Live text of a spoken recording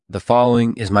The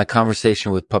following is my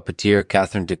conversation with puppeteer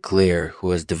Katherine de Kleer,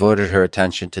 who has devoted her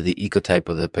attention to the ecotype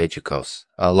of the pachucos,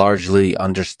 a largely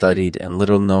understudied and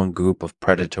little-known group of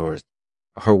predators.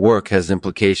 Her work has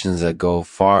implications that go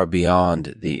far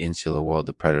beyond the insular world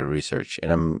of predator research,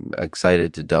 and I'm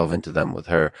excited to delve into them with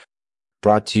her.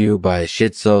 Brought to you by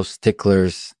Schitzos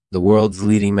Ticklers, the world's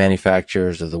leading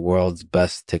manufacturers of the world's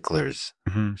best ticklers.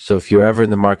 So if you're ever in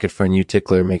the market for a new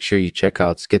tickler, make sure you check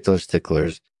out Schitzos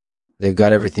Ticklers. They've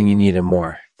got everything you need and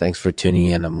more. Thanks for tuning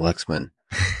in. I'm Lexman.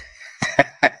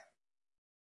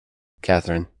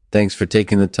 Katherine, thanks for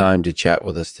taking the time to chat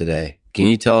with us today. Can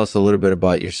you tell us a little bit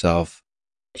about yourself?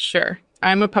 Sure.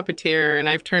 I'm a puppeteer, and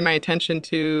I've turned my attention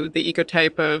to the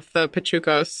ecotype of the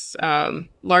pachucos,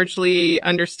 largely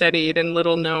understudied and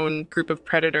little-known group of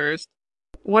predators.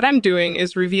 What I'm doing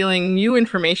is revealing new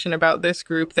information about this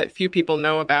group that few people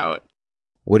know about.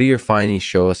 What do your findings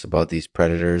show us about these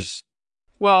predators?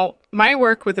 Well, my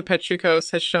work with the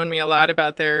pachucos has shown me a lot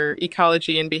about their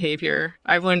ecology and behavior.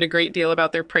 I've learned a great deal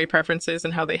about their prey preferences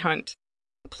and how they hunt.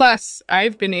 Plus,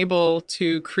 I've been able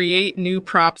to create new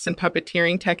props and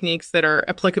puppeteering techniques that are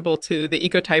applicable to the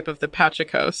ecotype of the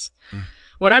pachucos.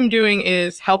 What I'm doing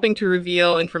is helping to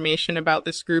reveal information about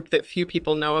this group that few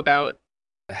people know about.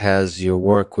 Has your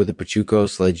work with the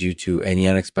pachucos led you to any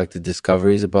unexpected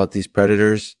discoveries about these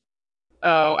predators?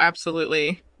 Oh,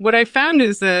 absolutely. What I found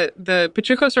is that the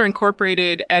pachucos are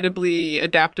incorporated, edibly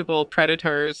adaptable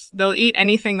predators. They'll eat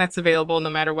anything that's available, no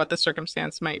matter what the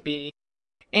circumstance might be.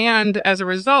 And as a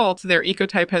result, their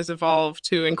ecotype has evolved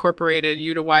to incorporate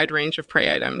a wide range of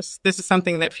prey items. This is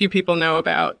something that few people know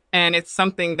about, and it's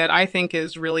something that I think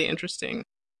is really interesting.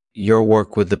 Your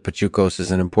work with the pachucos is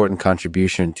an important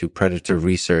contribution to predator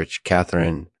research,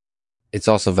 Katherine. It's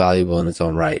also valuable in its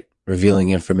own right, revealing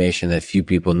information that few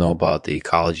people know about the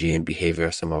ecology and behavior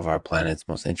of some of our planet's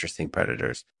most interesting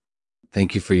predators.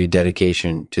 Thank you for your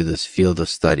dedication to this field of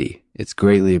study. It's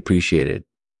greatly appreciated.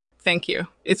 Thank you.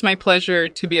 It's my pleasure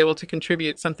to be able to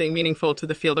contribute something meaningful to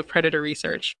the field of predator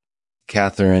research.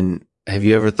 Katherine, have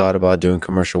you ever thought about doing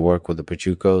commercial work with the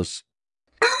pachucos?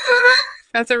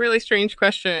 That's a really strange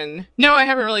question. No, I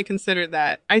haven't really considered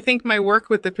that. I think my work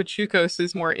with the pachucos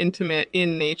is more intimate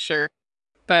in nature.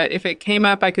 But if it came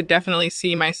up, I could definitely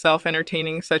see myself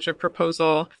entertaining such a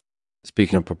proposal.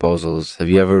 Speaking of proposals, have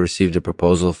you ever received a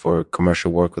proposal for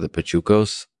commercial work with the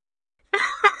pachucos?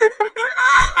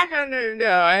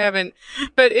 No, I haven't.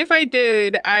 But if I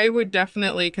did, I would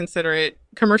definitely consider it.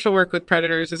 Commercial work with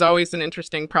predators is always an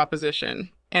interesting proposition.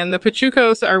 And the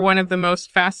pachucos are one of the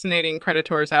most fascinating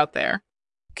predators out there.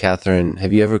 Katherine,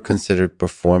 have you ever considered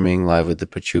performing live with the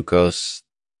pachucos?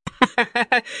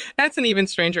 That's an even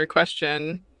stranger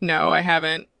question. No, I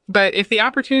haven't. But if the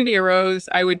opportunity arose,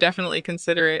 I would definitely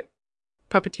consider it.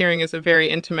 Puppeteering is a very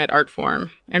intimate art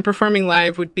form, and performing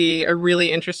live would be a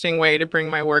really interesting way to bring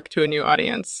my work to a new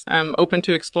audience. I'm open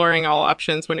to exploring all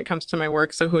options when it comes to my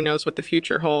work, so who knows what the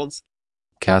future holds.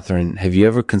 Katherine, have you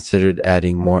ever considered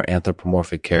adding more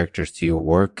anthropomorphic characters to your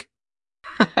work?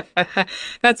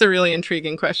 That's a really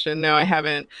intriguing question. No, I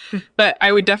haven't. But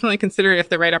I would definitely consider it if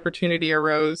the right opportunity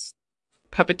arose.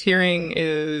 Puppeteering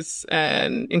is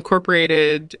an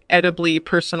incorporated, edibly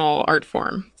personal art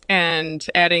form. And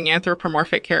adding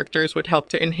anthropomorphic characters would help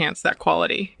to enhance that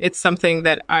quality. It's something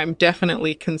that I'm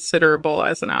definitely considerable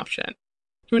as an option.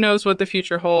 Who knows what the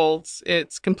future holds?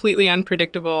 It's completely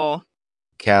unpredictable.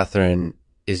 Katherine,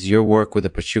 is your work with the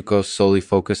pachucos solely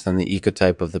focused on the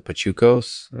ecotype of the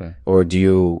pachucos? Right. Or do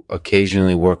you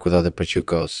occasionally work with other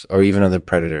pachucos or even other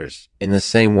predators? In the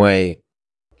same way,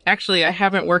 actually, I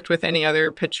haven't worked with any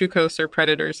other pachucos or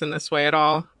predators in this way at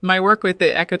all. My work with the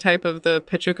ecotype of the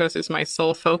pachucos is my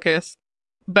sole focus.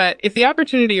 But if the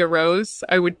opportunity arose,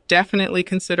 I would definitely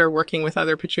consider working with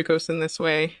other pachucos in this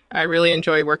way. I really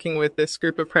enjoy working with this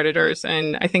group of predators,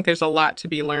 and I think there's a lot to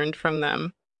be learned from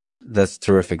them. That's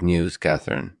terrific news,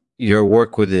 Katherine. Your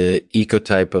work with the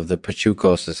ecotype of the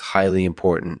pachucos is highly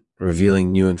important,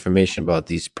 revealing new information about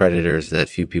these predators that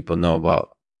few people know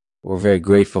about. We're very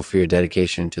grateful for your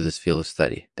dedication to this field of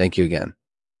study. Thank you again.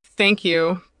 Thank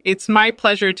you. It's my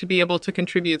pleasure to be able to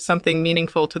contribute something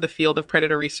meaningful to the field of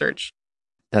predator research.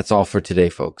 That's all for today,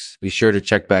 folks. Be sure to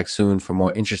check back soon for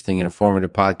more interesting and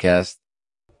informative podcasts.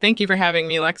 Thank you for having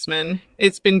me, Lexman.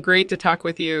 It's been great to talk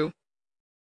with you.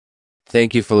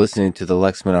 Thank you for listening to the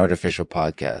Lexman Artificial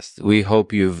Podcast. We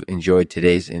hope you've enjoyed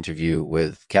today's interview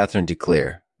with Katherine de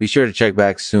Kleer. Be sure to check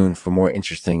back soon for more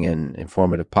interesting and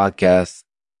informative podcasts.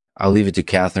 I'll leave it to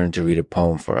Katherine to read a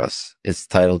poem for us. It's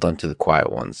titled Unto the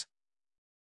Quiet Ones.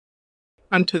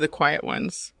 Unto the quiet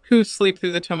ones, who sleep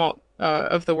through the tumult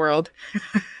of the world.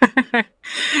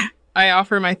 I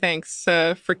offer my thanks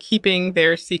for keeping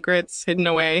their secrets hidden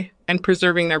away and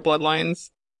preserving their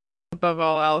bloodlines. Above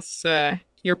all else,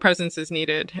 your presence is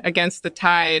needed against the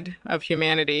tide of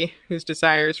humanity whose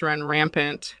desires run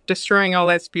rampant, destroying all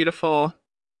that's beautiful.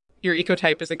 Your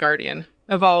ecotype is a guardian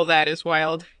of all that is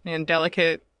wild and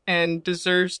delicate and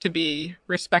deserves to be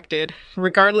respected,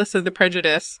 regardless of the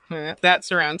prejudice that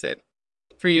surrounds it.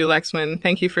 For you, Lexman,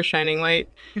 thank you for shining light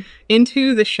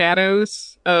into the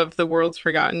shadows of the world's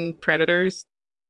forgotten predators.